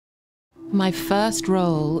My first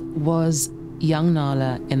role was young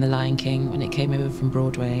Nala in The Lion King when it came over from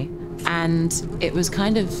Broadway. And it was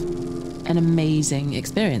kind of an amazing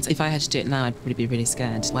experience. If I had to do it now, I'd probably be really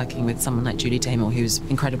scared, working with someone like Julie Taymor, who's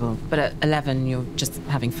incredible. But at 11, you're just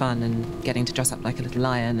having fun and getting to dress up like a little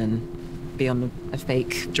lion and be on a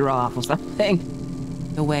fake giraffe or something.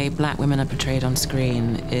 The way black women are portrayed on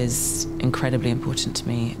screen is incredibly important to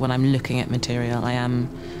me. When I'm looking at material, I am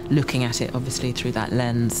looking at it, obviously, through that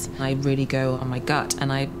lens. I really go on my gut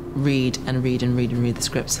and I read and read and read and read the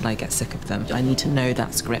scripts till I get sick of them. I need to know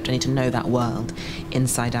that script, I need to know that world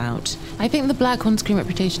inside out. I think the black on-screen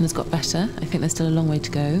reputation has got better. I think there's still a long way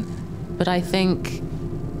to go. But I think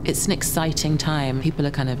it's an exciting time. People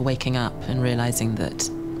are kind of waking up and realising that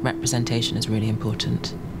representation is really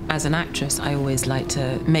important. As an actress, I always like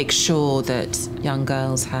to make sure that young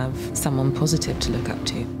girls have someone positive to look up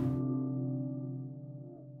to.